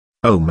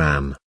Oh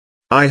man.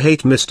 I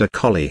hate Mr.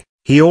 Collie,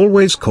 he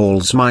always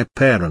calls my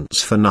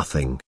parents for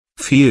nothing.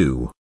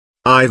 Phew.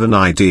 I've an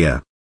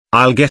idea.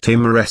 I'll get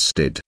him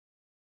arrested.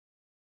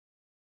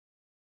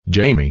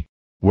 Jamie,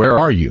 where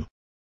are you?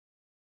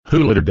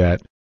 Who littered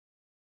that?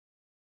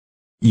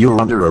 You're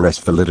under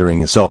arrest for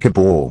littering a soccer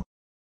ball.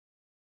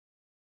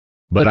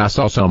 But I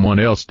saw someone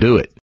else do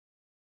it.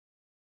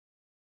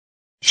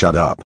 Shut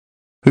up.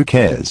 Who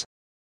cares?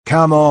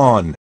 Come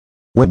on.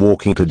 We're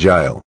walking to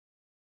jail.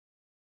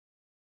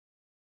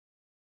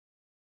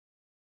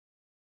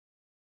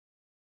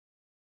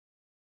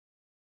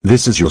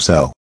 This is your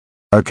cell.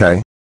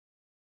 Okay.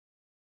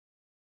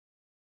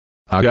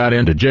 I got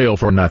into jail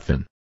for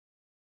nothing.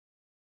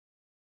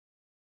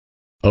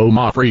 Oh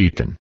my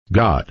freaking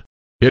God.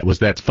 It was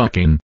that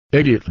fucking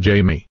idiot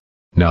Jamie.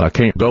 Now I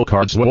can't go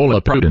cards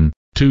swola proden,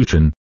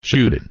 tootin',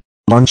 shootin'.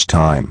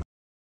 Lunchtime.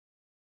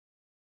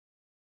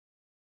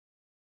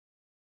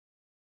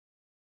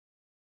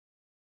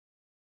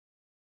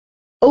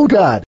 Oh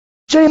God.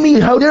 Jamie,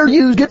 how dare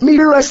you get me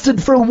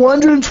arrested for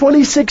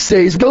 126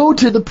 days? Go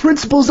to the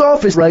principal's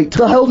office right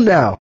the hell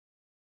now.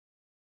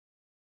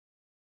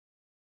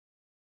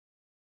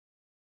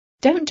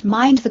 Don't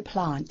mind the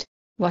plant.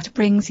 What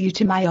brings you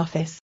to my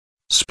office?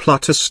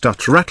 Splutter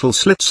stut rattle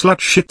slit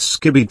slut shit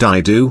skibby die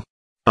do.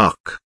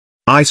 Uck.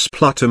 I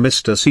splutter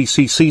Mr.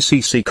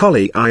 C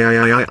Collie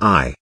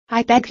I.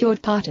 I beg your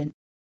pardon.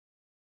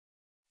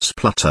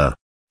 Splutter.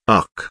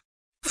 Uck.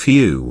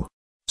 Phew.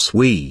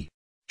 Swee.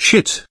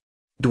 Shit.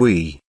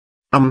 Dwee.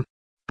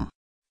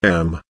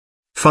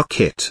 Fuck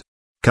it.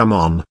 Come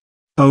on.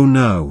 Oh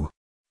no.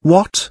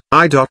 What?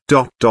 I got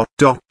mew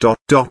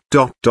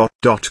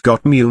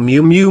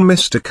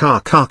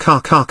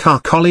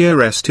Mr. Collie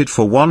arrested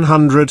for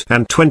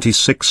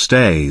 126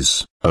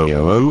 days.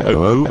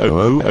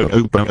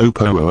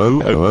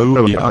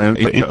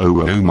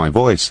 My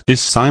voice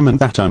is Simon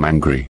that I'm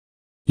angry.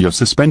 You're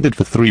suspended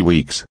for 3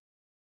 weeks.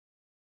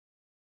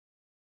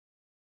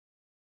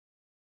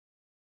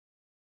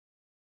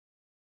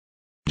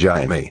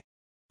 Jamie.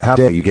 How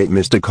dare you get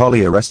Mr.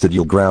 Collie arrested?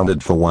 You're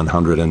grounded for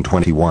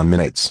 121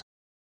 minutes.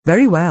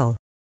 Very well.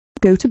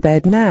 Go to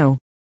bed now.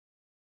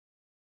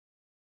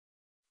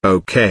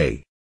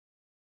 Okay.